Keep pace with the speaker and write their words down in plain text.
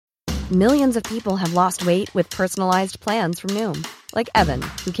Millions of people have lost weight with personalized plans from Noom. Like Evan,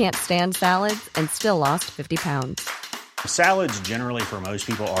 who can't stand salads and still lost 50 pounds. Salads generally for most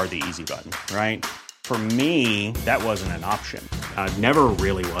people are the easy button, right? For me, that wasn't an option. I never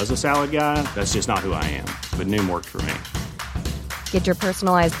really was a salad guy. That's just not who I am. But Noom worked for me. Get your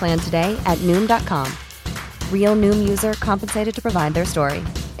personalized plan today at Noom.com. Real Noom user compensated to provide their story.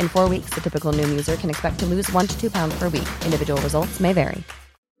 In 4 weeks, the typical Noom user can expect to lose 1 to 2 pounds per week. Individual results may vary.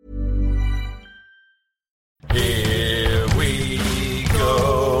 Here we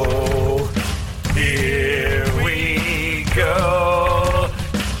go. Here we go.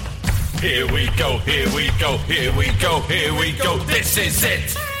 Here we go. Here we go. Here we go. Here we go. This is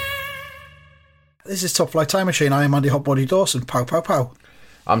it. This is Top Flight Time Machine. I am Andy Hotbody Dawson. Pow, pow, pow.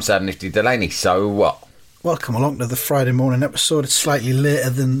 I'm Sam Nifty Delaney. So what? Welcome along to the Friday morning episode. It's slightly later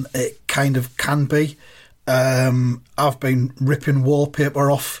than it kind of can be. I've been ripping wallpaper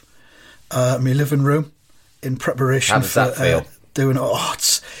off my living room in preparation. How does that feel? Doing it. Oh,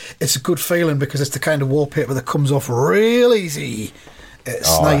 it's a good feeling because it's the kind of wallpaper that comes off real easy.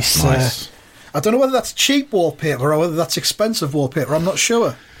 It's nice. Nice. I don't know whether that's cheap wallpaper or whether that's expensive wallpaper. I'm not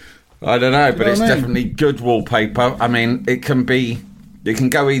sure. I don't know, but You know it's what I mean? definitely good wallpaper. I mean, it can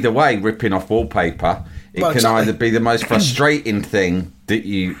go either way, ripping off wallpaper. It can exactly. either be the most frustrating thing that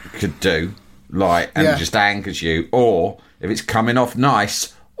you could do, and just angers you, or if it's coming off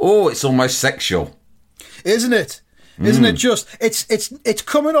nice, or it's almost sexual. Isn't it? Isn't it just? It's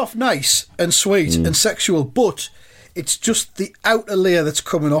coming off nice and sweet and sexual, but it's just the outer layer that's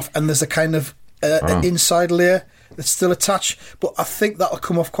coming off, and there's a kind of an inside layer that's still attached. But I think that'll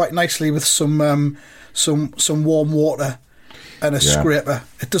come off quite nicely with some warm water and a scraper.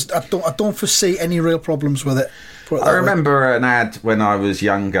 It does. I don't foresee any real problems with it. I remember an ad when I was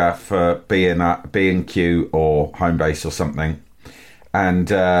younger for B&Q or Homebase or something,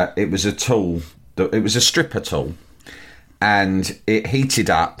 and it was a tool. It was a stripper tool, and it heated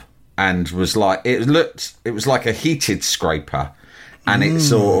up and was like it was like a heated scraper, and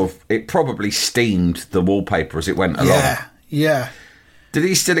it probably steamed the wallpaper as it went along. Yeah. Do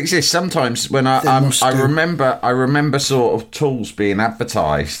these still exist? Sometimes when I remember sort of tools being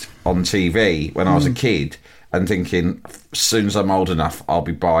advertised on TV when I was a kid, and thinking, as soon as I'm old enough, I'll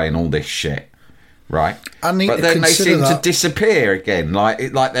be buying all this shit, right? I need but to then they consider seem that. to disappear again, like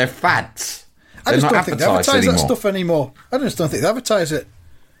they're fads. I They're just not don't think they advertised advertise anymore. that stuff anymore. I just don't think they advertise it.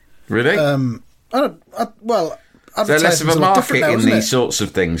 Really? They're less of a market in these sorts of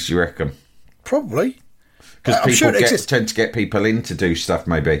things, you reckon? Probably. Because I'm people sure it exists. tend to get people in to do stuff,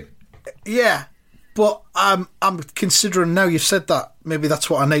 maybe. Yeah, but I'm considering now you've said that, maybe that's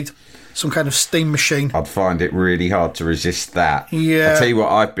what I need. Some kind of steam machine. I'd find it really hard to resist that. Yeah. I'll tell you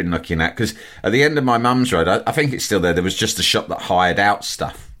what I've been looking at, because at the end of my mum's road, I think it's still there was just a shop that hired out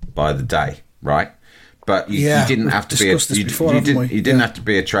stuff by the day, right? But you didn't have to be you didn't have to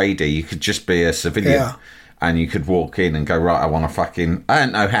be a trader. You could just be a civilian, and you could walk in and go, right, I want to fucking. I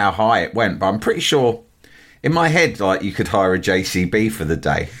don't know how high it went, but I'm pretty sure in my head, like, you could hire a JCB for the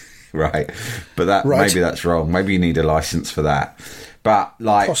day, right? But maybe that's wrong. Maybe you need a license for that. But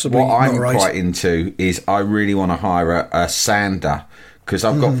like, Possibly what I'm not right. quite into is I really want to hire a sander, because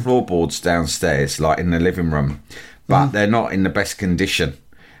I've got floorboards downstairs, like in the living room, but they're not in the best condition.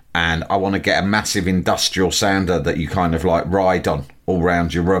 And I want to get a massive industrial sander that you kind of like ride on all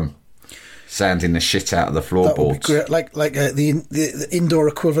round your room, sanding the shit out of the floorboards. That would be great, like the indoor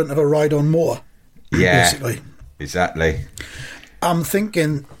equivalent of a ride-on mower. Yeah, basically. Exactly. I'm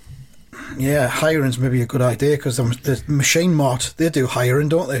thinking, hiring's maybe a good idea, because the Machine Mart, they do hiring,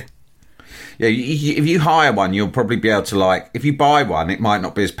 don't they? Yeah, if you hire one, you'll probably be able to, like, if you buy one, it might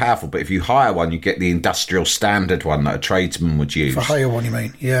not be as powerful, but if you hire one, you get the industrial standard one that a tradesman would use. For hire one, you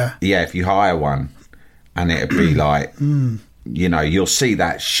mean? Yeah. Yeah, if you hire one, and it'd be like, you'll see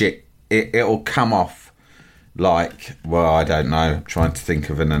that shit, it'll come off like, well, I don't know, I'm trying to think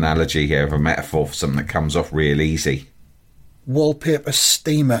of an analogy here, of a metaphor for something that comes off real easy. Wallpaper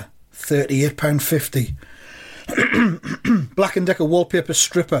steamer, £38.50. Black & Decker wallpaper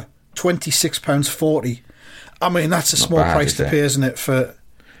stripper, £26.40. I mean, that's a small price to pay, isn't it? For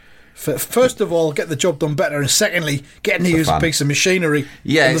first of all, get the job done better, and secondly, getting to use a piece of machinery.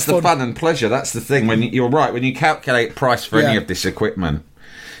 Yeah, it's the fun and pleasure. That's the thing. When you're right, when you calculate price for any of this equipment,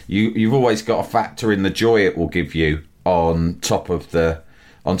 you've always got to factor in the joy it will give you on top of the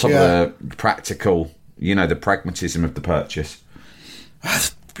practical, the pragmatism of the purchase.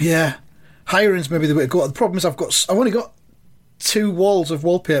 Yeah, hiring's maybe the way to go. The problem is I've only got 2 walls of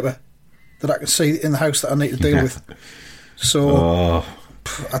wallpaper that I can see in the house that I need to deal with. So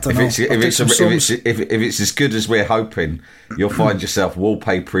I don't know. If it's as good as we're hoping, you'll find yourself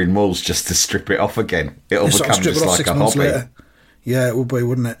wallpapering walls just to strip it off again. It'll become just like a hobby. Later. Yeah, it would be,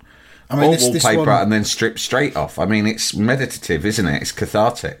 wouldn't it? I mean, wallpaper and then strip straight off. I mean, it's meditative, isn't it? It's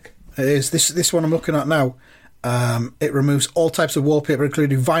cathartic. It is. This one I'm looking at now. It removes all types of wallpaper,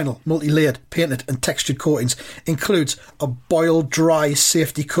 including vinyl, multi-layered, painted and textured coatings. Includes a boil-dry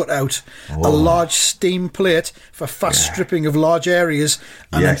safety cutout, a large steam plate for fast stripping of large areas,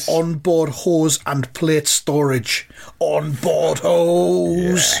 and an onboard hose and plate storage. Onboard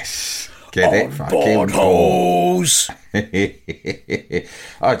hose. Yes. Get it? Onboard hose.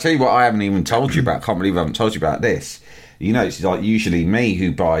 I'll tell you what I haven't even told you about. I can't believe I haven't told you about this. You know, it's like usually me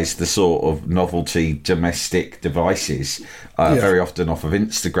who buys the sort of novelty domestic devices, very often off of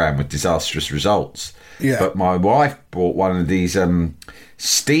Instagram with disastrous results. Yeah. But my wife bought one of these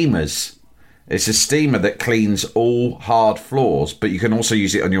steamers. It's a steamer that cleans all hard floors, but you can also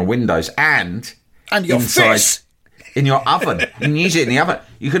use it on your windows and your face. In your oven. You can use it in the oven.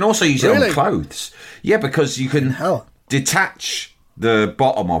 You can also use it on clothes. Yeah, because you can detach the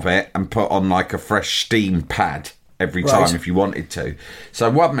bottom of it and put on like a fresh steam pad every time if you wanted to. So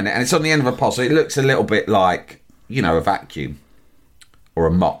 1 minute, and it's on the end of a pole, so it looks a little bit like, you know, a vacuum or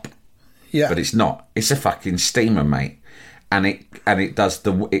a mop. Yeah. But it's not. It's a fucking steamer, mate. And it does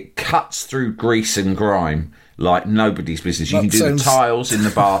it cuts through grease and grime like nobody's business. You can do the tiles in the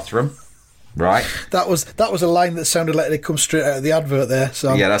bathroom. Right. That was a line that sounded like it come straight out of the advert there.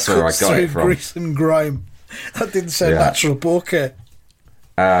 So yeah, that's where I got it from. Grease and grime. That didn't sound natural, but okay.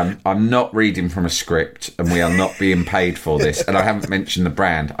 I'm not reading from a script, and we are not being paid for this. And I haven't mentioned the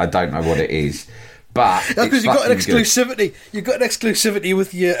brand. I don't know what it is, but because you've got an exclusivity. Good. You've got an exclusivity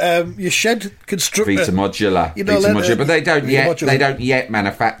with your shed constructor, Vita Modular. Vita Modular, but they don't yet. Modular. They don't yet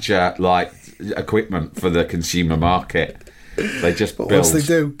manufacture like equipment for the consumer market. They just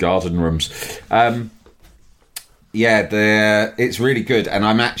build garden rooms. It's really good, and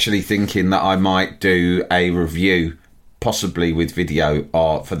I'm actually thinking that I might do a review, possibly with video,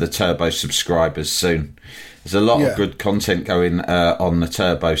 for the Turbo subscribers soon. There's a lot of good content going on the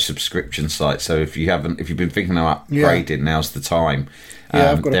Turbo subscription site, so if you've been thinking of upgrading, now's the time.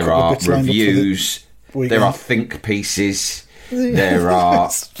 I've got there are reviews, there are think pieces, there are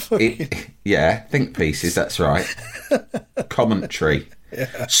think pieces. That's right. Commentary,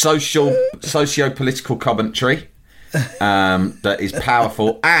 socio-political commentary that is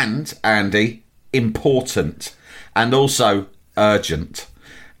powerful and, Andy, important. And also urgent.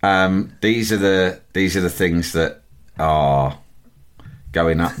 These are the things that are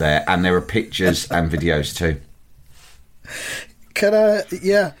going up there, and there are pictures and videos too.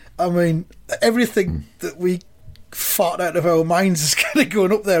 I mean, everything that we fart out of our minds is kind of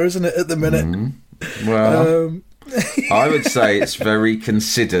going up there, isn't it, at the minute? Mm-hmm. Well, I would say it's very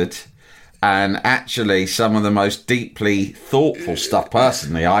considered. And actually, some of the most deeply thoughtful stuff,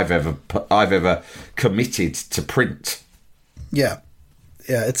 personally, I've ever committed to print. Yeah,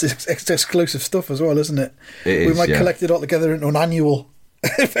 it's exclusive stuff as well, isn't it? We might collect it all together into an annual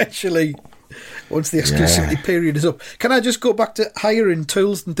eventually, once the exclusivity period is up. Can I just go back to hiring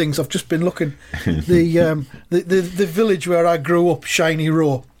tools and things? I've just been looking. The village where I grew up, Shiny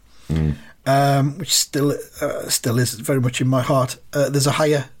Row, which still is very much in my heart. There's a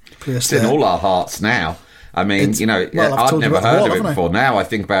hire. It's in all our hearts now. I mean, I've never heard of it before. Now I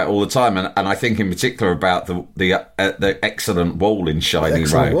think about it all the time, and I think in particular about the excellent wall in Shiny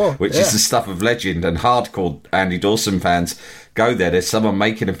Row, which is the stuff of legend, and hardcore Andy Dawson fans go there. There's someone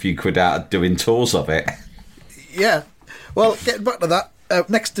making a few quid out of doing tours of it. Yeah. Well, getting back to that,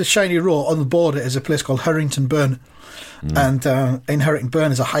 next to Shiny Row on the border is a place called Harrington Burn, and in Harrington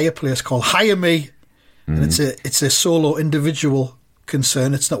Burn is a hire place called Hire Me, and it's a solo individual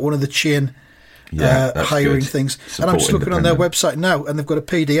concern. It's not one of the chain hiring things. And I'm just looking on their website now, and they've got a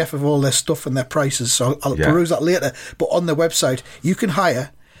PDF of all their stuff and their prices, so I'll peruse that later. But on their website you can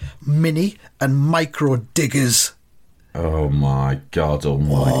hire mini and micro diggers. Oh my God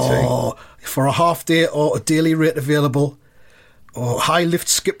almighty. For a half day or a daily rate available, or high lift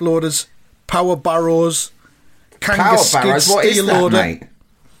skip loaders, power barrows, Kanga skid steel loader. Mate?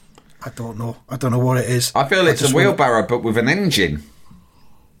 I don't know what it is. I feel it's a wheelbarrow but with an engine.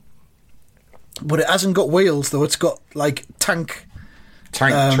 But it hasn't got wheels, though. It's got, like, tank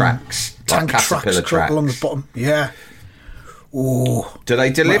tracks. Tank like tracks along the bottom. Yeah. Ooh. Do they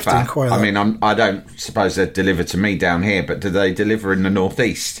deliver? I mean, I don't suppose they'd deliver to me down here, but do they deliver in the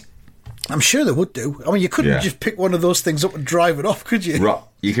northeast? I'm sure they would do. I mean, you couldn't just pick one of those things up and drive it off, could you? Right.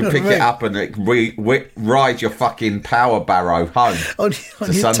 You can pick it up and ride your fucking power barrow home on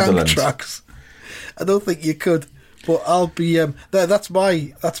your tank tracks. I don't think you could. But I'll be that's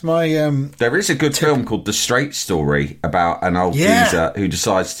my There is a good film called The Straight Story about an old geezer who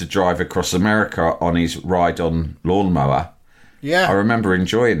decides to drive across America on his ride-on lawnmower. Yeah, I remember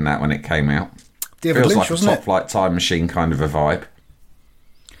enjoying that when it came out. David Feels Lynch, like a Top Flight Time Machine kind of a vibe.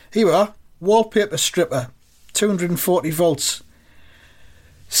 Here we are, wallpaper stripper, 240 volts,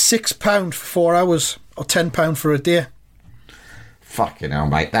 £6 for 4 hours or £10 for a day. Fucking hell,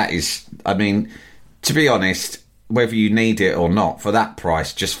 mate. That is, I mean, to be honest, whether you need it or not, for that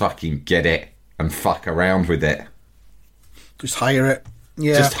price, just fucking get it and fuck around with it. Just hire it.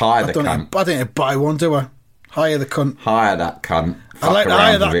 Yeah, just hire the cunt. I didn't buy one, do I? Hire the cunt. Hire that cunt. Fuck I'd like to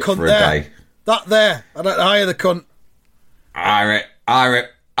hire that with it cunt for there. A day. That there. I'd like to hire the cunt.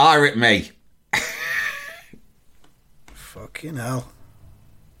 Hire it me. Fucking hell.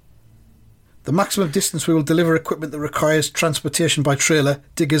 The maximum distance we will deliver equipment that requires transportation by trailer,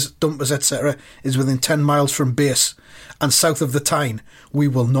 diggers, dumpers, etc. is within 10 miles from base. And south of the Tyne, we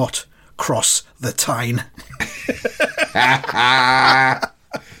will not cross the Tyne.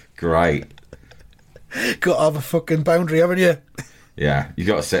 Great. Got to have a fucking boundary, haven't you? Yeah, you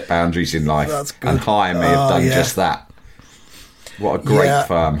got to set boundaries in life. That's good. And Hire Me have done just that. What a great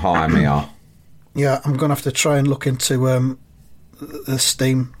firm Hire Me are. Yeah, I'm going to have to try and look into the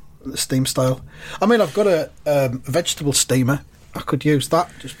steam style. I mean, I've got a vegetable steamer. I could use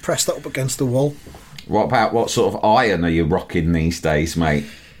that. Just press that up against the wall. What sort of iron are you rocking these days, mate?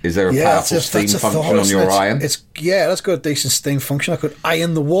 Is there a powerful steam function on your iron? That's got a decent steam function. I could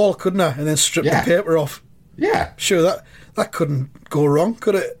iron the wall, couldn't I? And then strip the paper off. Yeah. Sure, that couldn't go wrong,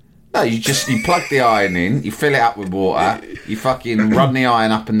 could it? No, you plug the iron in, you fill it up with water, you fucking run the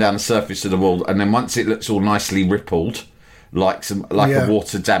iron up and down the surface of the wall, and then once it looks all nicely rippled, like a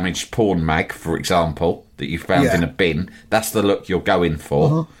water-damaged porn mag, for example, that you found in a bin, that's the look you're going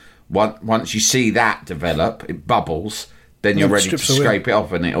for. Once you see that develop, it bubbles, then you're ready to scrape it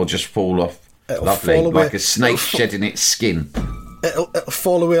off and it'll just fall off. Lovely, like a snake shedding its skin. It'll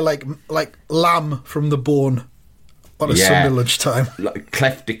fall away like lamb from the bone on a Sunday lunchtime. Like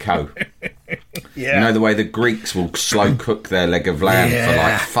Kleftico. You know the way the Greeks will slow cook their leg of lamb for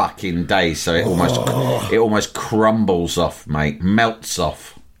like fucking days, so it almost crumbles off, mate, melts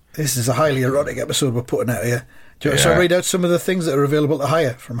off. This is a highly erotic episode we're putting out here. Shall I read out some of the things that are available to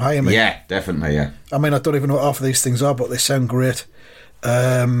hire from Hire Me? Yeah, definitely, yeah. I mean, I don't even know what half of these things are, but they sound great.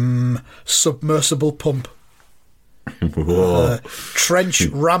 Submersible pump. Trench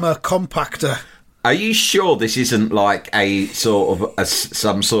rammer compactor. Are you sure this isn't like a sort of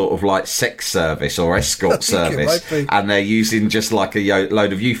some sort of like sex service or escort service, and they're using just like a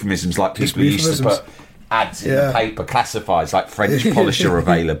load of euphemisms like people used to put ads in the paper, classifieds like French polisher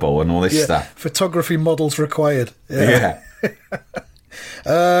available and all this stuff. Photography models required. Yeah.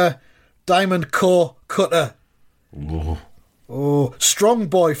 Diamond core cutter. Oh, Strong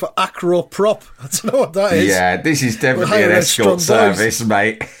Boy for Acro Prop. I don't know what that is. Yeah, this is definitely an escort service,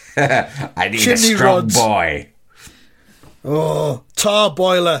 mate. I need Chimney a strong rods. boy. Oh, tar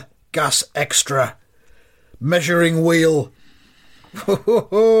boiler, gas extra, measuring wheel,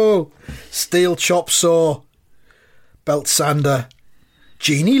 steel chop saw, belt sander,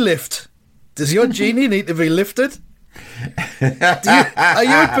 genie lift. Does your genie need to be lifted? Are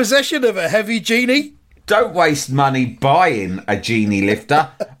you in possession of a heavy genie? Don't waste money buying a genie lifter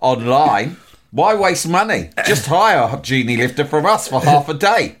online. Why waste money? Just hire a genie lifter from us for half a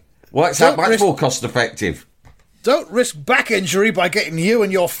day. Works out much more cost effective. Don't risk back injury by getting you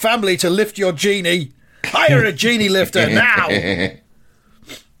and your family to lift your genie. Hire a genie lifter now.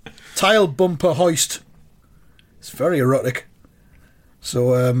 Tile bumper hoist. It's very erotic.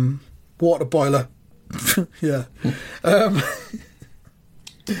 So, water boiler. Yeah.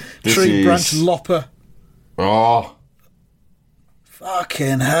 Tree branch lopper. Oh.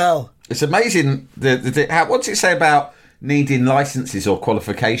 Fucking hell. It's amazing. What's it say about needing licenses or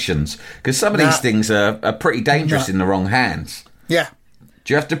qualifications? Because some of these things are pretty dangerous in the wrong hands. Yeah.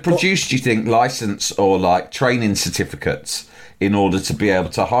 Do you have to produce, do you think, license or like training certificates in order to be able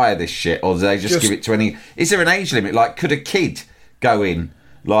to hire this shit? Or do they just give it to any... Is there an age limit? Like, could a kid go in,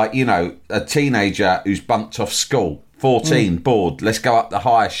 like, you know, a teenager who's bunked off school, 14, bored, let's go up the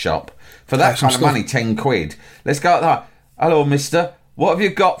hire shop. For that kind of money, 10 quid. Let's go up there. Hello, mister. What have you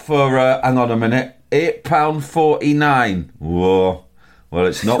got for, hang on a minute, £8.49. Whoa. Well,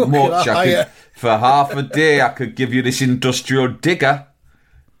 it's not much. For half a day, I could give you this industrial digger.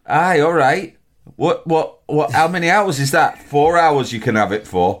 Aye, all right. What, how many hours is that? 4 hours you can have it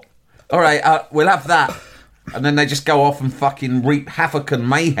for. All right, we'll have that. And then they just go off and fucking wreak havoc and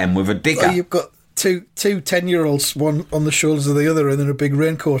mayhem with a digger. two 10-year-olds, one on the shoulders of the other, and in a big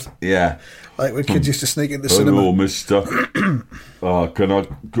raincoat. Yeah. Like when kids used to sneak into the cinema. Hello, mister.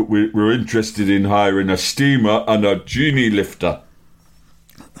 We're interested in hiring a steamer and a genie lifter.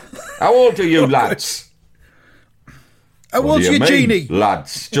 How old are you, lads? How old's your genie?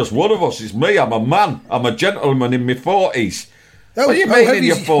 Lads, just one of us is me. I'm a man. I'm a gentleman in my 40s. What do you mean in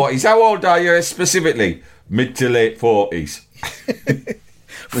your 40s? How old are you specifically? Mid to late 40s.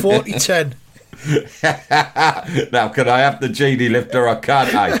 40-10. Now, can I have the genie lifter or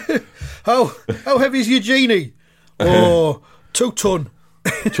can't I? How heavy is your genie? Oh, 2 ton.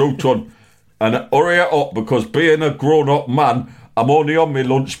 2 ton. And hurry it up, because being a grown-up man, I'm only on my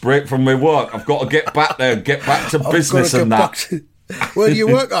lunch break from my work. I've got to get back there and get back to business and that. Where do you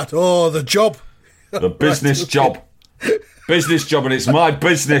work at? Oh, the job. The business job. Business job, and it's my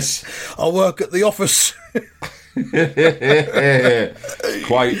business. I work at the office.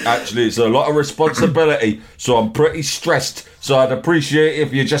 Quite, actually, it's a lot of responsibility, so I'm pretty stressed. So I'd appreciate it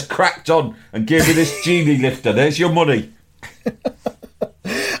if you just cracked on and gave me this genie lifter. There's your money.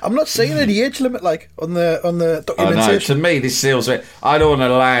 I'm not seeing any age limit on the documentation. I know. To me, this seals it. I don't want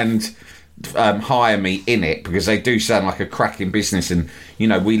to land hire me in it, because they do sound like a cracking business, and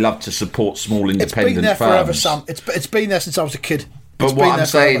we love to support small independent firms. It's been there forever, Sam. It's been there since I was a kid. But what I'm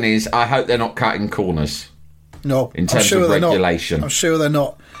saying is, I hope they're not cutting corners. No, in terms of regulation. I'm sure they're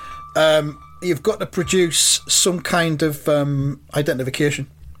not. You've got to produce some kind of identification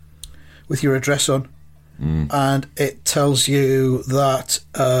with your address on. And it tells you that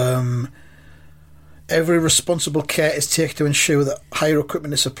every responsible care is taken to ensure that hire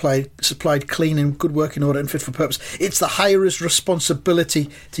equipment is supplied clean, in good working order and fit for purpose. It's the hirer's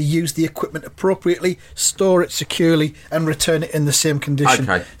responsibility to use the equipment appropriately, store it securely, and return it in the same condition.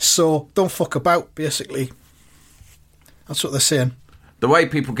 Okay. So don't fuck about, basically. That's what they're saying. The way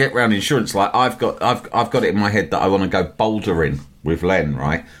people get around insurance, like I've got it in my head that I want to go bouldering with Len,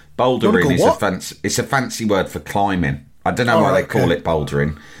 right? Bouldering is a fancy word for climbing. I don't know why they call it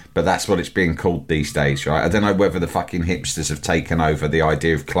bouldering, but that's what it's being called these days, right? I don't know whether the fucking hipsters have taken over the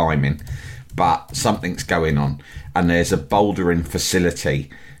idea of climbing, but something's going on. And there's a bouldering facility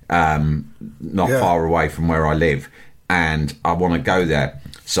not far away from where I live, and I want to go there.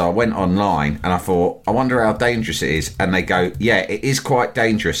 So I went online and I thought, I wonder how dangerous it is. And they go, yeah, it is quite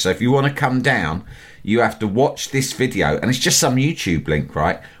dangerous. So if you want to come down, you have to watch this video. And it's just some YouTube link,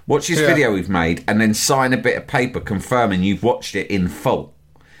 right? Watch this video we've made and then sign a bit of paper confirming you've watched it in full.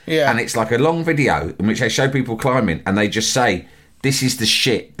 Yeah. And it's like a long video in which they show people climbing and they just say, this is the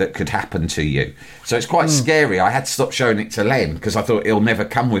shit that could happen to you. So it's quite scary. I had to stop showing it to Len because I thought he'll never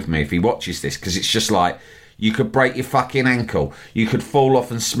come with me if he watches this, because it's just like, you could break your fucking ankle. You could fall off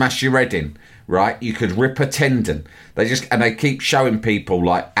and smash your head in, right? You could rip a tendon. They keep showing people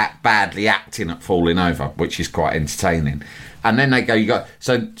like badly acting at falling over, which is quite entertaining. And then they go,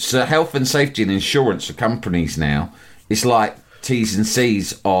 so health and safety and insurance for companies now, it's like T's and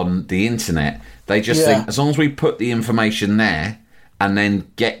C's on the internet. They just think as long as we put the information there and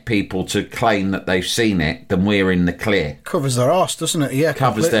then get people to claim that they've seen it, then we're in the clear. Covers their arse, doesn't it? Yeah,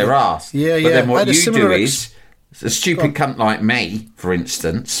 covers their arse. Yeah, But then what you do is, a stupid cunt like me, for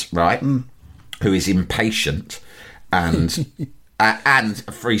instance, right, who is impatient and a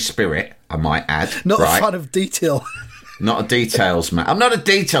free spirit, I might add. Not a fan of detail. Not a details man. I'm not a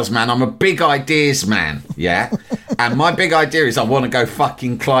details man. I'm a big ideas man, yeah? And my big idea is I want to go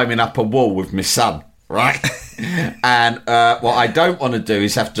fucking climbing up a wall with my son, right? And what I don't want to do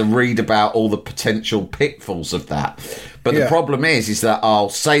is have to read about all the potential pitfalls of that. But the problem is that I'll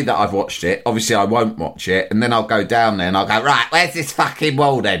say that I've watched it. Obviously, I won't watch it. And then I'll go down there and I'll go, right, where's this fucking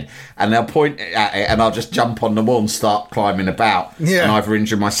wall then? And they'll point at it and I'll just jump on the wall and start climbing about. Yeah. And either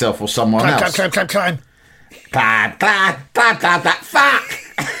injure myself or someone else. Climb. Climb. Fuck!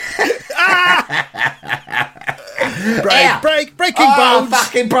 Breaking bones. I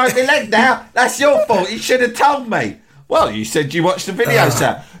fucking broke my leg now. That's your fault. You should have told me. Well, you said you watched the video,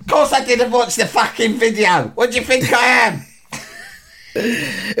 sir. Of course I didn't watch the fucking video. What do you think I am?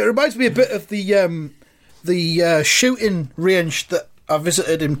 It reminds me a bit of the shooting range that I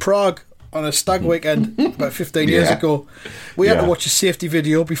visited in Prague on a stag weekend about 15 years ago. We had to watch a safety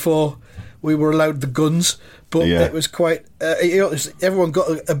video before we were allowed the guns, but it was quite... everyone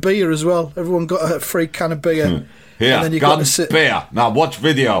got a beer as well. Everyone got a free can of beer. Here, and then you guns, beer. Now watch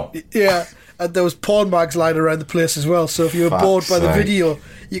video. Yeah, and there was porn mags lying around the place as well, so if you were bored by the video,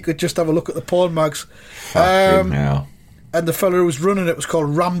 you could just have a look at the porn mags. Fucking hell. And the fella who was running it was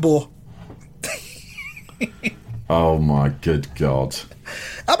called Rambo. Oh my good God.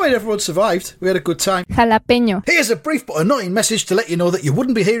 I mean, everyone survived. We had a good time. Jalapeño. Here's a brief but annoying message to let you know that you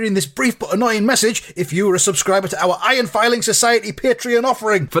wouldn't be hearing this brief but annoying message if you were a subscriber to our Iron Filing Society Patreon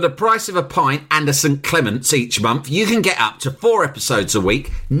offering. For the price of a pint and a St Clement's each month, you can get up to 4 episodes a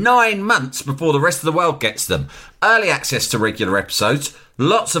week, 9 months before the rest of the world gets them. Early access to regular episodes,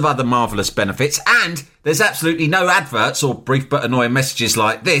 lots of other marvellous benefits, and there's absolutely no adverts or brief but annoying messages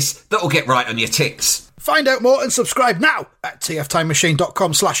like this that'll get right on your tits. Find out more and subscribe now at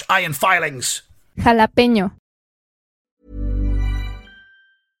tftimemachine.com/ironfilings. Jalapeño.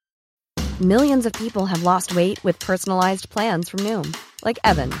 Millions of people have lost weight with personalized plans from Noom. Like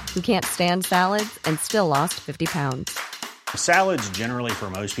Evan, who can't stand salads and still lost 50 pounds. Salads generally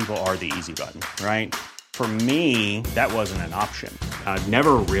for most people are the easy button, right? For me, that wasn't an option. I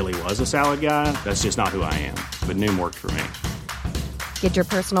never really was a salad guy. That's just not who I am. But Noom worked for me. Get your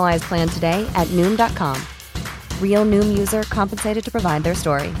personalized plan today at Noom.com. Real Noom user compensated to provide their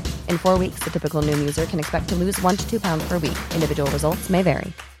story. In 4 weeks, the typical Noom user can expect to lose 1 to 2 pounds per week. Individual results may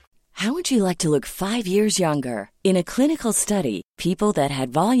vary. How would you like to look 5 years younger? In a clinical study, people that had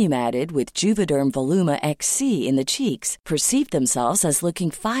volume added with Juvederm Voluma XC in the cheeks perceived themselves as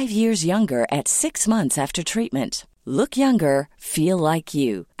looking 5 years younger at 6 months after treatment. Look younger, feel like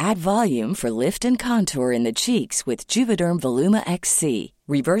you. Add volume for lift and contour in the cheeks with Juvederm Voluma XC.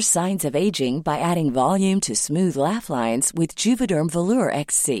 Reverse signs of aging by adding volume to smooth laugh lines with Juvederm Volure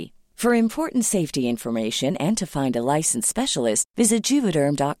XC. For important safety information and to find a licensed specialist, visit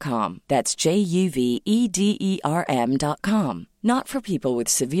Juvederm.com. That's JUVEDERM.com. Not for people with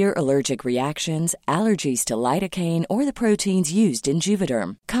severe allergic reactions, allergies to lidocaine, or the proteins used in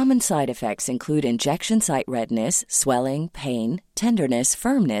Juvederm. Common side effects include injection site redness, swelling, pain, tenderness,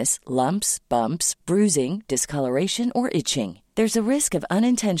 firmness, lumps, bumps, bruising, discoloration, or itching. There's a risk of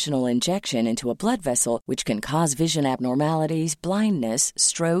unintentional injection into a blood vessel, which can cause vision abnormalities, blindness,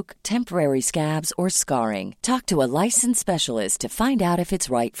 stroke, temporary scabs, or scarring. Talk to a licensed specialist to find out if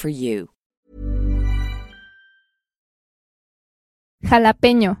it's right for you.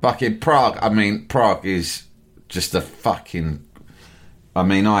 Jalapeño. Fucking Prague. I mean, Prague is just a fucking... I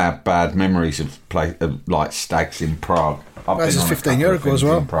mean, I have bad memories of like stags in Prague. I've been on 15 years ago as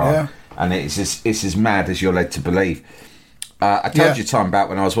well. Yeah. And it's as mad as you're led to believe. I told you time about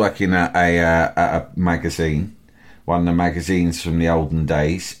when I was working at a magazine, one of the magazines from the olden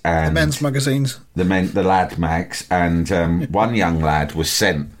days, and the men's magazines, the lad mags, and one young lad was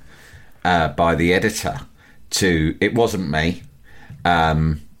sent by the editor to. It wasn't me.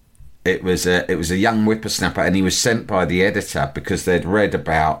 It was a young whippersnapper, and he was sent by the editor because they'd read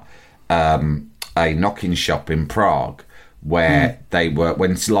about a knocking shop in Prague where they were,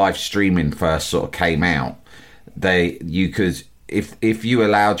 when live streaming first sort of came out. You could, if you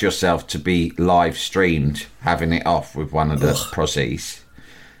allowed yourself to be live streamed, having it off with one of the prossies,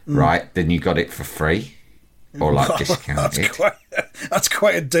 right, then you got it for free or like discounted. That's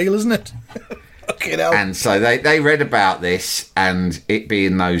quite a deal, isn't it? And so they read about this, and it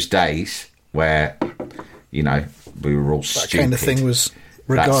being those days where, you know, we were all stupid. That kind of thing was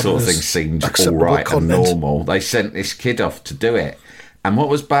regarded that sort of thing seemed all right content. And normal. They sent this kid off to do it, and what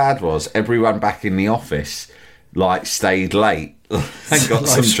was bad was everyone back in the office like stayed late and got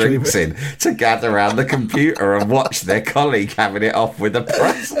some drinks in to gather around the computer and watch their colleague having it off with a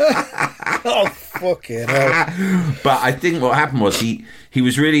press. Oh, fucking hell. But I think what happened was he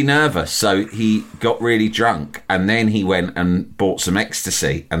was really nervous, so he got really drunk, and then he went and bought some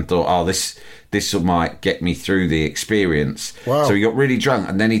ecstasy and thought, oh, this might get me through the experience. Wow. So he got really drunk,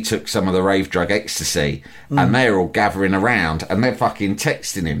 and then he took some of the rave drug ecstasy, and they're all gathering around, and they're fucking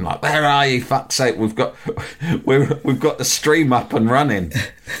texting him like, "Where are you? Fuck's sake, we've got the stream up and running."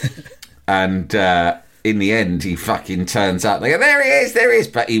 And in the end, he fucking turns up. They go, there he is.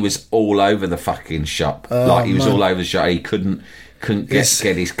 But he was all over the fucking shop. He was all over the shop. He couldn't get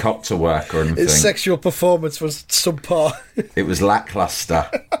his cock to work or anything. His sexual performance was subpar. It was lackluster.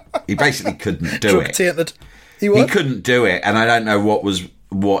 He basically couldn't do it. Tainted. He couldn't do it, and I don't know what was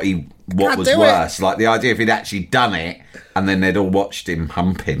worse. Like the idea if he'd actually done it, and then they'd all watched him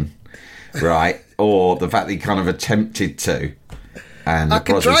humping, right? Or the fact that he kind of attempted to, and the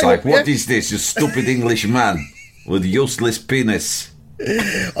boss was like, "What is this, you stupid English man with useless penis?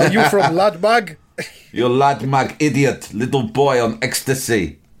 Are you from Ladmag? You Ladmag idiot, little boy on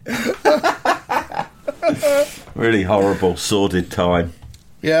ecstasy." Really horrible, sordid time.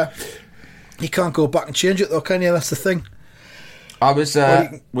 Yeah. You can't go back and change it though, can you? That's the thing. I was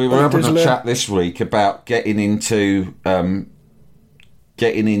we were having a chat this week about getting into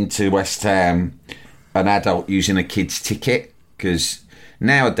West Ham, an adult using a kid's ticket, because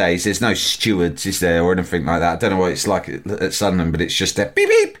Nowadays, there's no stewards, is there, or anything like that. I don't know what it's like at Sunderland, but it's just a beep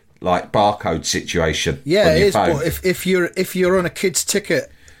beep, like barcode situation. Yeah, on it your is. phone. But if you're on a kid's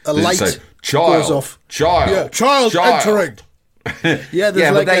ticket, a light child, goes off. Child entering. Yeah,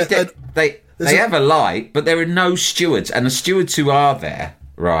 but they have a light, but there are no stewards, and the stewards who are there,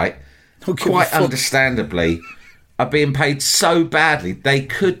 right, quite understandably, are being paid so badly they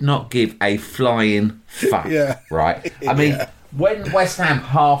could not give a flying fuck. Yeah. Right. I mean, when West Ham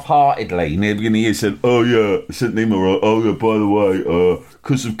half-heartedly near the beginning of the year said, "Oh yeah, sent an email. Oh yeah, by the way,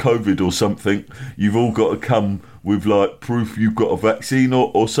 because of COVID or something, you've all got to come with like proof you've got a vaccine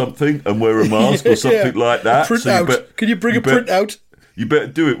or something, and wear a mask or something like that. Can you bring a printout? You better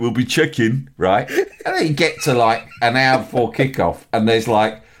do it. We'll be checking, right?" And then you get to like an hour before kickoff, and there's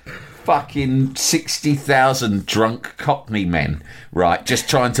like fucking 60,000 drunk Cockney men, right, just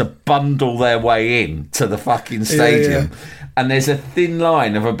trying to bundle their way in to the fucking stadium. Yeah. And there's a thin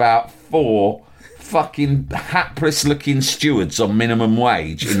line of about 4 fucking hapless-looking stewards on minimum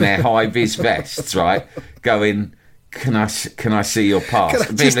wage in their high-vis vests, right, going, Can I see your pass?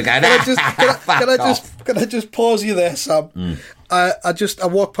 Can I just pause you there, Sam? I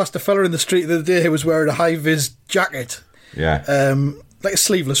walked past a fella in the street the other day who was wearing a high-vis jacket. Yeah. Like a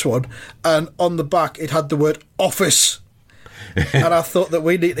sleeveless one, and on the back it had the word office. And I thought that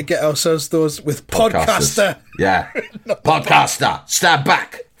we need to get ourselves those with podcaster. Yeah. Podcaster. Stand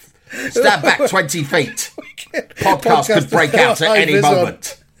back 20 feet. Podcast could break out at any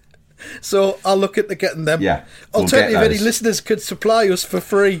moment. So I'll look into getting them. Yeah. Alternatively, if any listeners could supply us for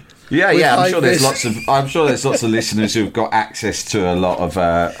free. Yeah. I'm sure there's lots of listeners who've got access to a lot of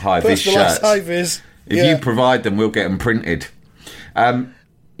high-vis shirts. High-vis. If you provide them, we'll get them printed.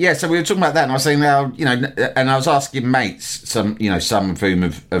 So we were talking about that, and I was saying now, and I was asking mates, some of whom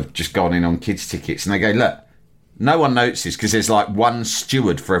have just gone in on kids' tickets, and they go, look, no one notices because there's like one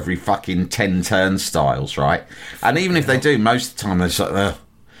steward for every fucking 10 turnstiles, right? And even if they do, most of the time they're just like, ugh.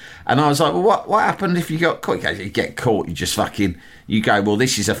 And I was like, well, what happened if you got caught? You get caught, you just you go, well,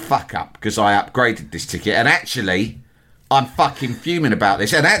 this is a fuck up because I upgraded this ticket, and actually, I'm fucking fuming about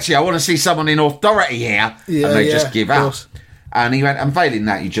this, and actually, I want to see someone in authority here, and they just give up. And he went, and failing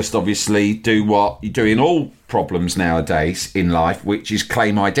that, you just obviously do what you do in all problems nowadays in life, which is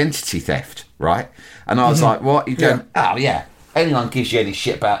claim identity theft, right? And I was like, what? You're going, oh, yeah. Anyone gives you any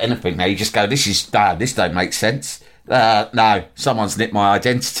shit about anything now, you just go, this don't make sense. No, someone's nicked my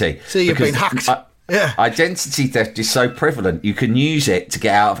identity. See, you've been hacked. Identity theft is so prevalent, you can use it to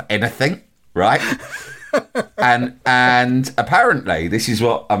get out of anything, right? and apparently this is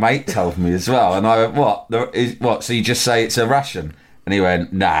what a mate told me as well, and I went, what so you just say it's a Russian? And he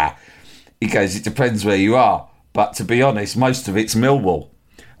went, nah. He goes, it depends where you are, but to be honest, most of it's Millwall.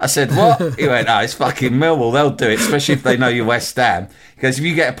 I said, what? He went, it's fucking Millwall, they'll do it, especially if they know you're West Ham. He goes, if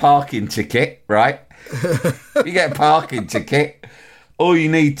you get a parking ticket, right, all you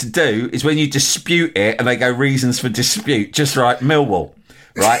need to do is when you dispute it and they go reasons for dispute, just write Millwall.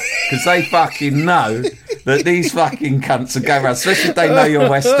 Right? Because they fucking know that these fucking cunts will go around, especially if they know you're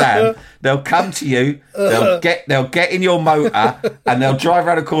West Ham. They'll come to you, they'll get in your motor, and they'll drive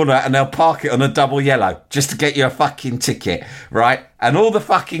around a corner and they'll park it on a double yellow just to get you a fucking ticket, right? And all the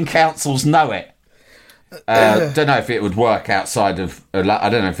fucking councils know it. Don't know if it would work outside of. I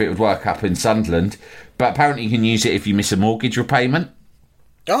don't know if it would work up in Sunderland, but apparently you can use it if you miss a mortgage repayment.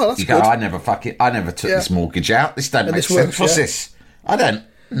 Oh, that's good. I never took this mortgage out. This don't make sense. What's this? I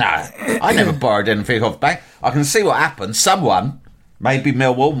never borrowed anything off the bank. I can see what happened. Someone, maybe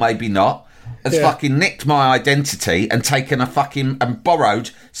Millwall, maybe not, has fucking nicked my identity and taken and borrowed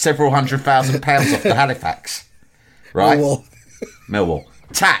several £100,000 off the Halifax. Right? Millwall.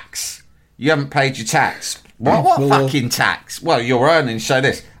 Tax. You haven't paid your tax. What fucking tax? Well, your earnings show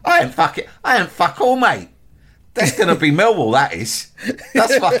this. I ain't fuck all, mate. That's going to be Millwall, that is.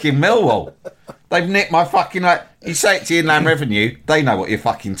 That's fucking Millwall. They've nicked my fucking... you say it to Inland Revenue, they know what you're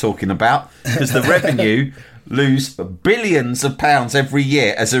fucking talking about, because the Revenue lose billions of pounds every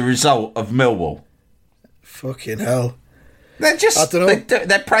year as a result of Millwall. Fucking hell. They're just... I don't know.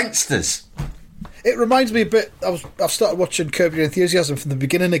 They're pranksters. It reminds me a bit... I've started watching Curb Your Enthusiasm from the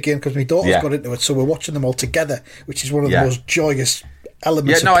beginning again, because my daughter's got into it, so we're watching them all together, which is one of the most joyous...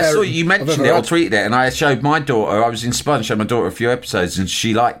 elements. I saw you mentioned it or tweeted it, and I showed my daughter. I was inspired to show my daughter a few episodes, and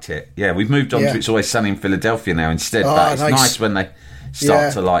she liked it. Yeah, we've moved on to It's Always Sunny in Philadelphia now instead. But it's nice when they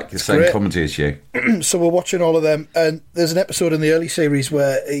start to like the same comedy as you. So we're watching all of them, and there's an episode in the early series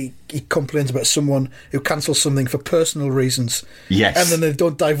where he complains about someone who cancels something for personal reasons. Yes, and then they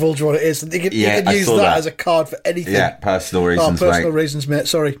don't divulge what it is, and you can use that as a card for anything. Yeah, personal reasons. Personal reasons, mate.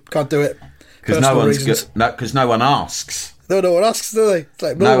 Sorry, can't do it. Because no one asks. No one asks, do they? It's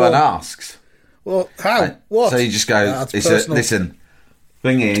like, no one asks. Well, how? What? So you just go, listen,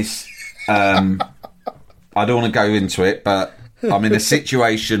 thing is, I don't want to go into it, but I'm in a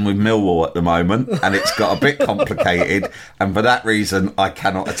situation with Millwall at the moment, and it's got a bit complicated, and for that reason, I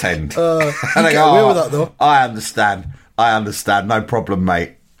cannot attend. You get away with that, though. I understand. No problem,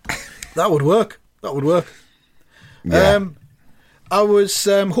 mate. That would work. Yeah. I was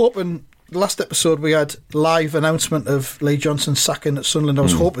hoping... Last episode we had live announcement of Lee Johnson sacking at Sunderland. I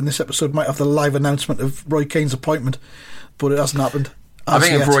was hoping this episode might have the live announcement of Roy Keane's appointment, but it hasn't happened. I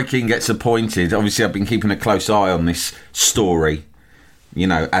think if Roy Keane gets appointed, obviously I've been keeping a close eye on this story,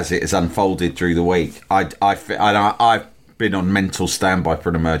 as it has unfolded through the week. I've been on mental standby for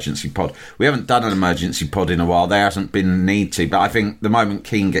an emergency pod. We haven't done an emergency pod in a while. There hasn't been a need to, but I think the moment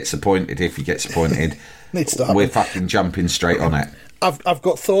Keane gets appointed, if he gets appointed, we're fucking jumping straight on it. I've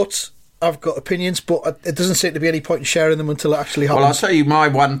got thoughts. I've got opinions, but it doesn't seem to be any point in sharing them until it actually happens. Well, I'll tell you my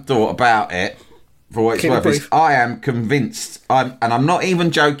one thought about it, for what it's worth, is I am convinced, and I'm not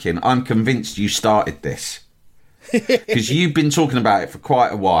even joking, I'm convinced you started this. Because you've been talking about it for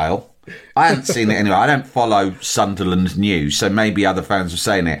quite a while. I haven't seen it anyway. I don't follow Sunderland news, so maybe other fans are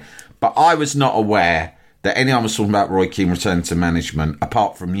saying it. But I was not aware that anyone was talking about Roy Keane returning to management,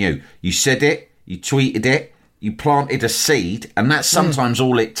 apart from you. You said it, you tweeted it, you planted a seed, and that's sometimes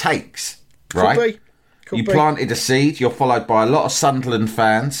all it takes, right? Could be. Planted a seed, you're followed by a lot of Sunderland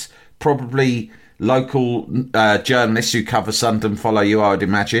fans, probably local journalists who cover Sunderland follow you, I would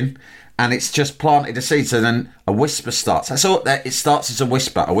imagine, and it's just planted a seed, so then a whisper starts. That's all. It starts as a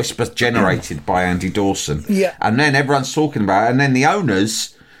whisper generated by Andy Dawson. Yeah. And then everyone's talking about it, and then the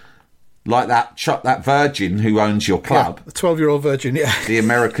owners, like that Virgin who owns your club. Yeah, the 12-year-old Virgin, yeah. The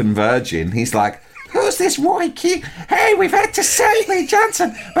American Virgin, he's like, who's this Roy Keane? Hey, we've had to sell Lee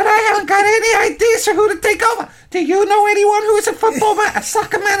Johnson, but I haven't got any ideas for who to take over. Do you know anyone who is a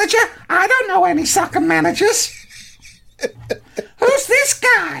soccer manager? I don't know any soccer managers. Who's this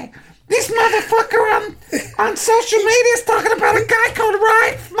guy? This motherfucker on social media is talking about a guy called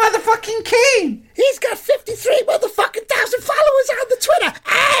Ryan motherfucking Keane. He's got 53 motherfucking thousand followers on the Twitter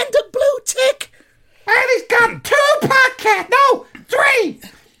and a blue tick. And he's got 2 podcasts. No, 3.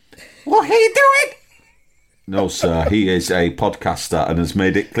 Will he do it? No, sir. He is a podcaster and has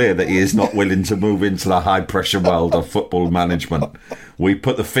made it clear that he is not willing to move into the high-pressure world of football management. We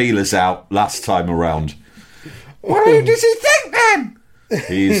put the feelers out last time around. What does he think, then?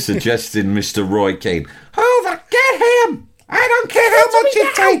 He's suggesting Mr. Roy Keane. Get him! I don't care how much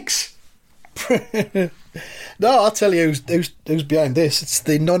it takes. No, I'll tell you who's behind this. It's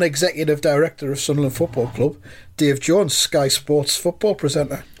the non-executive director of Sunderland Football Club, Dave Jones, Sky Sports football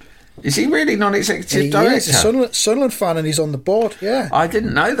presenter. Is he really non-executive director? He's a Sunderland fan and he's on the board, yeah. I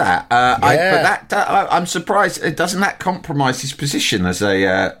didn't know that. I'm surprised. Doesn't that compromise his position as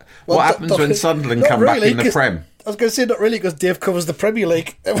a... what happens when Sunderland come back in the Prem? I was going to say not really because Dave covers the Premier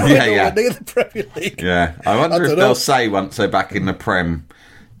League. Near the Premier League. Yeah, I wonder if they'll say once they're back in the Prem,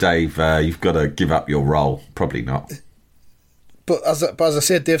 Dave, you've got to give up your role. Probably not. But as I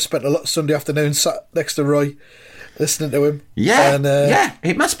said, Dave spent a lot of Sunday afternoon sat next to Roy, listening to him. Yeah, and,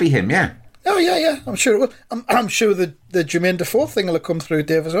 it must be him. Yeah. Oh yeah. I'm sure it will. I'm sure the Jermaine Defoe thing will have come through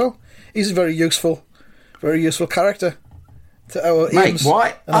Dave as well. He's a very useful character to our aims. Mate,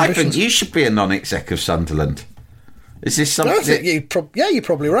 why? I think you should be a non-exec of Sunderland. Is this something? I think you're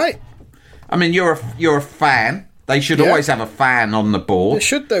probably right. I mean, you're a fan. They should always have a fan on the board. They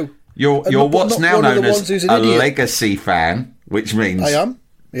should do. You're what's now known as a legacy fan, which means I am.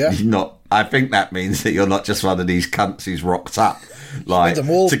 Yeah. I think that means that you're not just one of these cunts who's rocked up like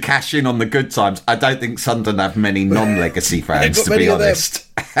to cash in on the good times. I don't think Sunderland have many non-legacy fans, to be honest.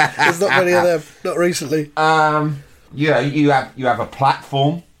 There's not many of them. Not recently. You have a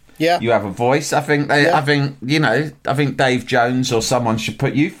platform. Yeah. You have a voice. I think I think Dave Jones or someone should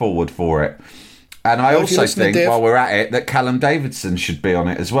put you forward for it. And I also think, while we're at it, that Callum Davidson should be on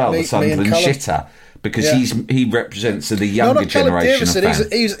it as well, the Sunderland shitter, because he represents the younger generation of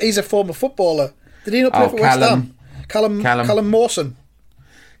fans. He's a former footballer. Did he not play for West Ham? Callum Mawson.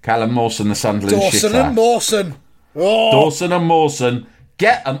 Callum Mawson, the Sunderland shitter. Dawson and Mawson. Oh. Dawson and Mawson.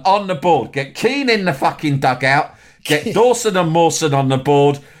 Get them on the board. Get Keane in the fucking dugout. Get Dawson and Mawson on the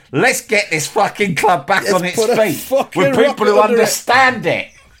board. Let's get this fucking club back on its feet with people who understand it.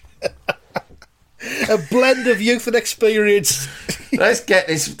 A blend of youth and experience. Let's get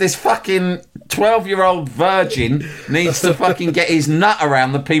this fucking 12-year-old virgin needs to fucking get his nut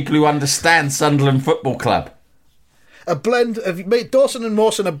around the people who understand Sunderland Football Club. A blend of Dawson and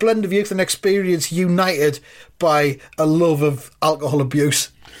Mawson, a blend of youth and experience united by a love of alcohol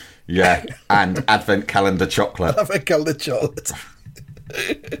abuse. Yeah, and Advent calendar chocolate. Advent calendar chocolate.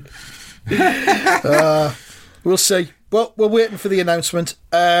 We'll see. Well, we're waiting for the announcement.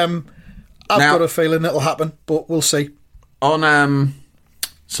 I've got a feeling it'll happen, but we'll see. On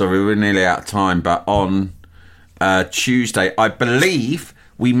sorry, we're nearly out of time, but on Tuesday, I believe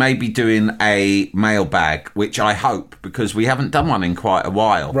we may be doing a mailbag, which I hope, because we haven't done one in quite a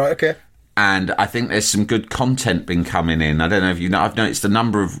while. Right, okay. And I think there's some good content been coming in. I don't know if you know, I've noticed a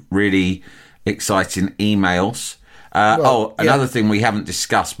number of really exciting emails. Another thing we haven't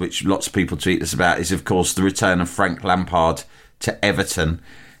discussed, which lots of people tweet us about, is, of course, the return of Frank Lampard to Everton.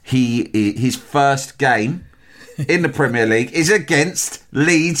 His first game in the Premier League is against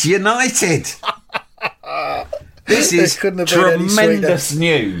Leeds United. This is tremendous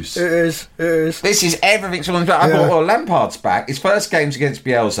news. It is. This is everything someone's about. I thought, well, Lampard's back. His first game's against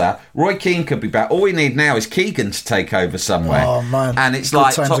Bielsa. Roy Keane could be back. All we need now is Keegan to take over somewhere. Oh, man. And it's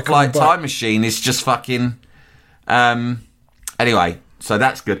like Top Flight Time Machine is just fucking... Anyway, so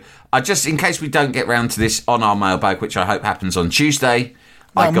that's good. In case we don't get round to this on our mailbag, which I hope happens on Tuesday,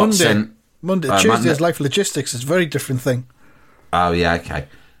 Monday. Tuesday is Life Logistics. It's a very different thing. Oh, yeah, okay.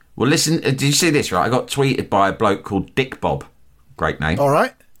 Well, listen, did you see this, right? I got tweeted by a bloke called Dick Bob. Great name. All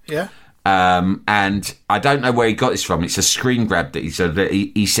right, yeah. And I don't know where he got this from. It's a screen grab that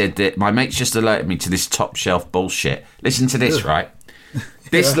he said that my mate's just alerted me to this top shelf bullshit. Listen to this, right?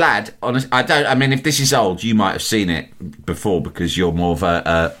 This lad, if this is old, you might have seen it before because you're more of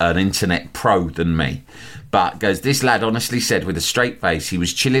an internet pro than me. But this lad honestly said with a straight face he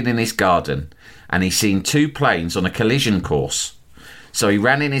was chilling in his garden and he seen two planes on a collision course. So he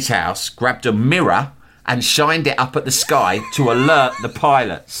ran in his house, grabbed a mirror and shined it up at the sky to alert the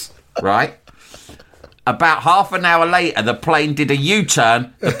pilots, right? About half an hour later, the plane did a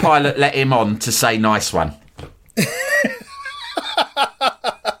U-turn. The pilot let him on to say, nice one.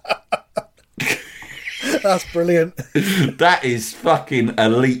 That's brilliant. That is fucking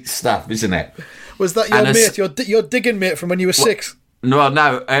elite stuff, isn't it? Was that your mate, your digging mate from when you were 6?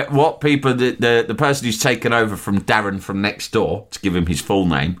 No. What people, the person who's taken over from Darren from next door, to give him his full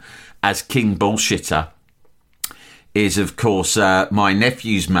name, as King Bullshitter, is, of course, my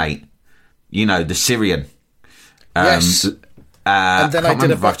nephew's mate. You know, the Syrian. Yes. And then I can't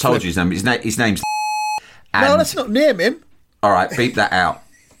remember if I've told you his name. His name's... No, let's not name him. All right, beep that out.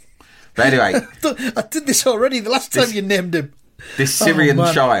 But anyway... I did this already the last time you named him. This Syrian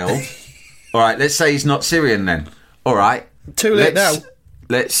child... All right, let's say he's not Syrian then. All right. Too late now.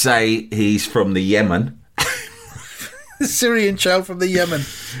 Let's say he's from the Yemen. The Syrian child from the Yemen.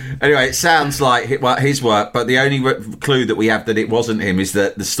 Anyway, it sounds like his work, but the only clue that we have that it wasn't him is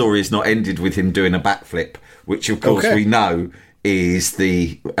that the story is not ended with him doing a backflip, which of course we know is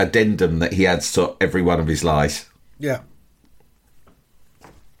the addendum that he adds to every one of his lies. Yeah.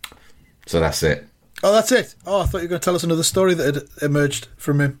 So that's it. Oh, that's it. Oh, I thought you were going to tell us another story that had emerged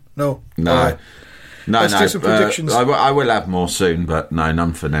from him. No. Right. Let's do some predictions. I will have more soon, but no,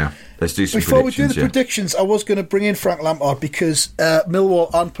 none for now. Let's do some predictions. Before we do the predictions, I was going to bring in Frank Lampard because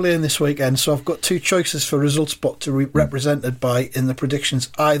Millwall aren't playing this weekend, so I've got two choices for result spot to be represented by in the predictions.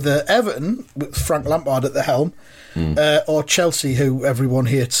 Either Everton, with Frank Lampard at the helm, or Chelsea, who everyone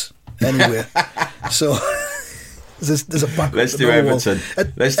hates anyway. So there's a back. Let's do Everton.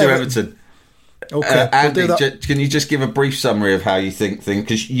 Let's do Everton. Okay, Andy, can you just give a brief summary of how you think things?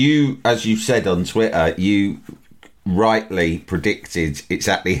 Because you, as you said on Twitter, you rightly predicted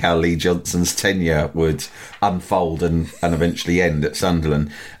exactly how Lee Johnson's tenure would unfold and eventually end at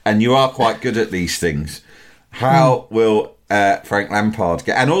Sunderland. And you are quite good at these things. How will Frank Lampard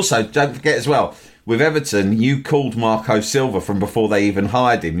get... And also, don't forget as well, with Everton, you called Marco Silva from before they even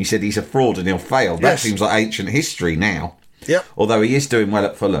hired him. You said he's a fraud and he'll fail. That seems like ancient history now. Yep. Although he is doing well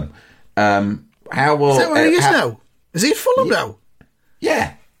at Fulham. How will... Is that where he is now? Is he at Fulham now?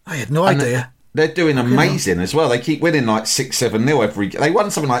 Yeah. I had no idea. They're doing amazing as well. They keep winning like 6-7-0 every... They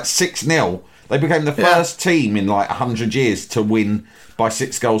won something like 6-0. They became the first team in like 100 years to win by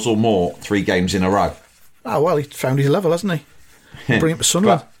 6 goals or more 3 games in a row. Oh, well, he found his level, hasn't he? Bring him to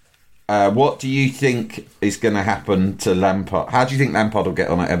Sunderland. What do you think is going to happen to Lampard? How do you think Lampard will get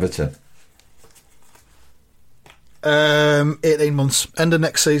on at Everton? 18 months. End of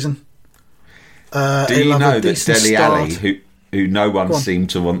next season. Do you know that Dele Alli, who no one seemed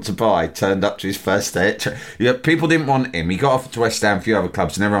to want to buy, turned up to his first day at... people didn't want him. He got offered to West Ham, a few other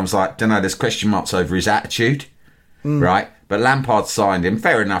clubs, and everyone was like, don't know, there's question marks over his attitude, right? But Lampard signed him,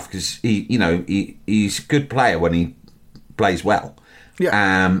 fair enough, because he's a good player when he plays well. Yeah.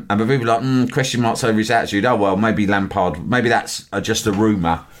 And but people are like, question marks over his attitude. Oh, well, maybe Lampard... Maybe that's just a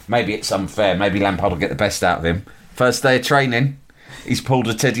rumour. Maybe it's unfair. Maybe Lampard will get the best out of him. First day of training... He's pulled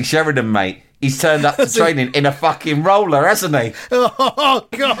a Teddy Sheringham, mate. He's turned up to training in a fucking roller, hasn't he? Oh,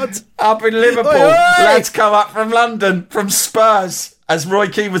 God. Up in Liverpool. Lads come up from London, from Spurs. As Roy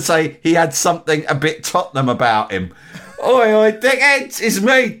Keane would say, he had something a bit Tottenham about him. Oi, oi, dickheads, it's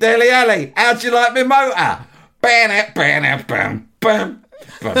me, Dele Alli. How'd you like me motor? Bam, bam, bam, bam.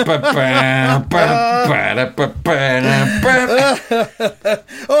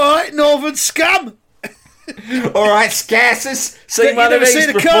 All right, Northern Scum. All right, Scarces. Seen one of these before? You've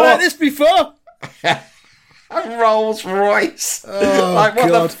never seen a car like this before? A Rolls Royce. Oh, like, what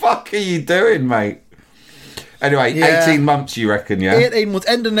God. the fuck are you doing, mate? Anyway, 18 months, you reckon, yeah? 18 months,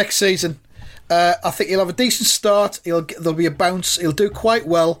 end of next season. I think he'll have a decent start. There'll be a bounce. He'll do quite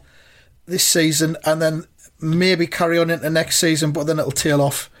well this season, and then maybe carry on into next season, but then it'll tail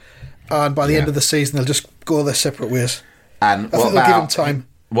off. And by the end of the season, they'll just go their separate ways. And I think they'll give him time.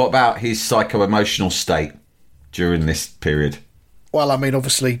 What about his psycho-emotional state during this period? Well, I mean,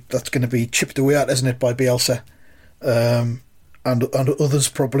 obviously, that's going to be chipped away at, isn't it, by Bielsa and others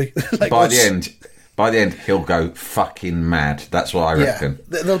probably. Like by the end, he'll go fucking mad. That's what I reckon.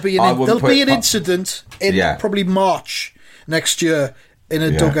 There'll be an incident in probably March next year in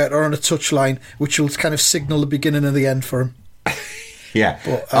a dugout or on a touchline, which will kind of signal the beginning and the end for him.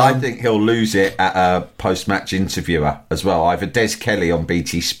 But, I think he'll lose it at a post-match interviewer as well. Either Des Kelly on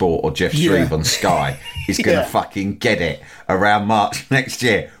BT Sport or Jeff Shreve on Sky is going to fucking get it around March next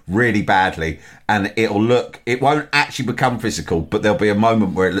year really badly. And it won't actually become physical, but there'll be a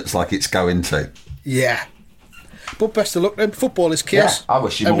moment where it looks like it's going to. Yeah. But best of luck then. Football is chaos. Yeah, I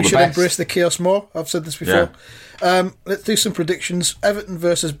wish him all the best. We should embrace the chaos more. I've said this before. Yeah. Let's do some predictions. Everton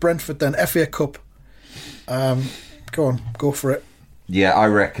versus Brentford then. FA Cup. Go on. Go for it. Yeah, I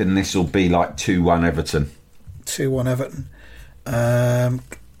reckon this will be like 2-1 Everton. 2-1 Everton. I'm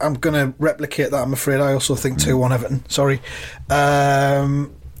going to replicate that, I'm afraid. I also think 2-1 Everton. Sorry.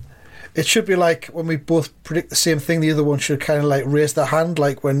 It should be like when we both predict the same thing, the other one should kind of like raise their hand,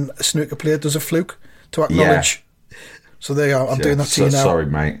 like when a snooker player does a fluke to acknowledge. Yeah. So there you are. I'm doing that to you now. Sorry,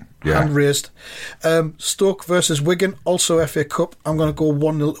 mate. Yeah. Hand raised. Stoke versus Wigan, also FA Cup. I'm going to go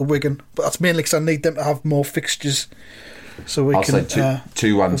 1-0 to Wigan, but that's mainly because I need them to have more fixtures. So I'll say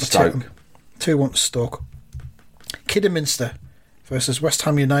 2-1 Stoke. 2-1 Stoke. Kidderminster versus West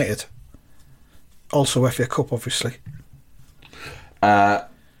Ham United. Also FA Cup, obviously.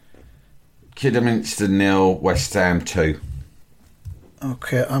 Kidderminster 0, West Ham 2.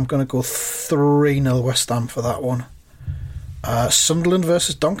 Okay, I'm going to go 3-0 West Ham for that one. Sunderland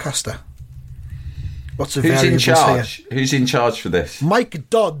versus Doncaster. What's the variables in charge? Here? Who's in charge for this? Mike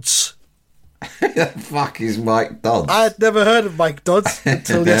Dodds. Who the fuck is Mike Dodds? I'd never heard of Mike Dodds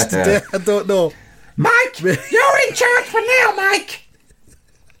until yesterday. I don't know. Mike, you're in charge for now, Mike.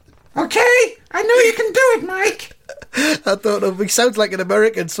 Okay? I know you can do it, Mike. I don't know. He sounds like an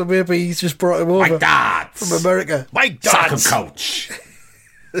American, so maybe he's just brought him over. Mike Dodds. From America. Mike Dodds. Soccer coach.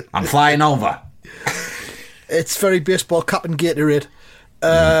 I'm flying over. It's very baseball cap and Gatorade.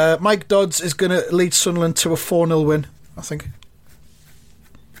 Mike Dodds is going to lead Sunderland to a 4-0 win, I think.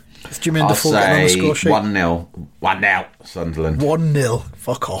 Jim I'll say 1-0. 1-0, Sunderland. 1-0.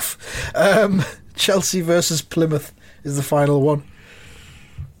 Fuck off. Chelsea versus Plymouth is the final one.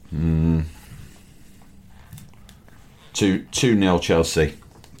 2-0 Chelsea.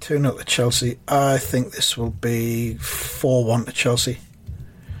 2-0 to Chelsea. I think this will be 4-1 to Chelsea.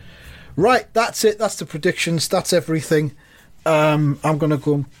 Right, that's it. That's the predictions. That's everything. I'm going to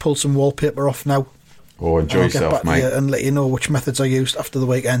go and pull some wallpaper off now. Oh, enjoy yourself, mate. And let you know which methods I used after the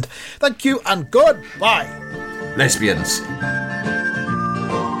weekend. Thank you and goodbye. Lesbians.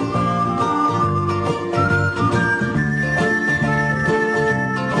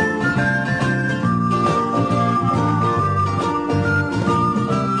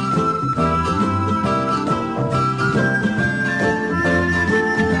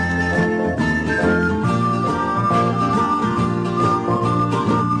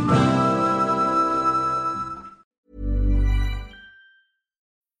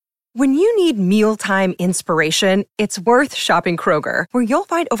 When you need mealtime inspiration, it's worth shopping Kroger, where you'll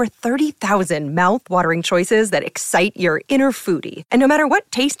find over 30,000 mouth-watering choices that excite your inner foodie. And no matter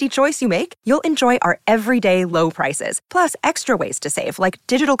what tasty choice you make, you'll enjoy our everyday low prices, plus extra ways to save, like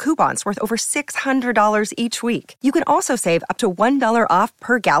digital coupons worth over $600 each week. You can also save up to $1 off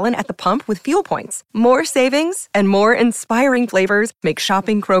per gallon at the pump with fuel points. More savings and more inspiring flavors make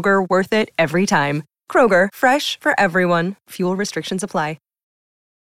shopping Kroger worth it every time. Kroger, fresh for everyone. Fuel restrictions apply.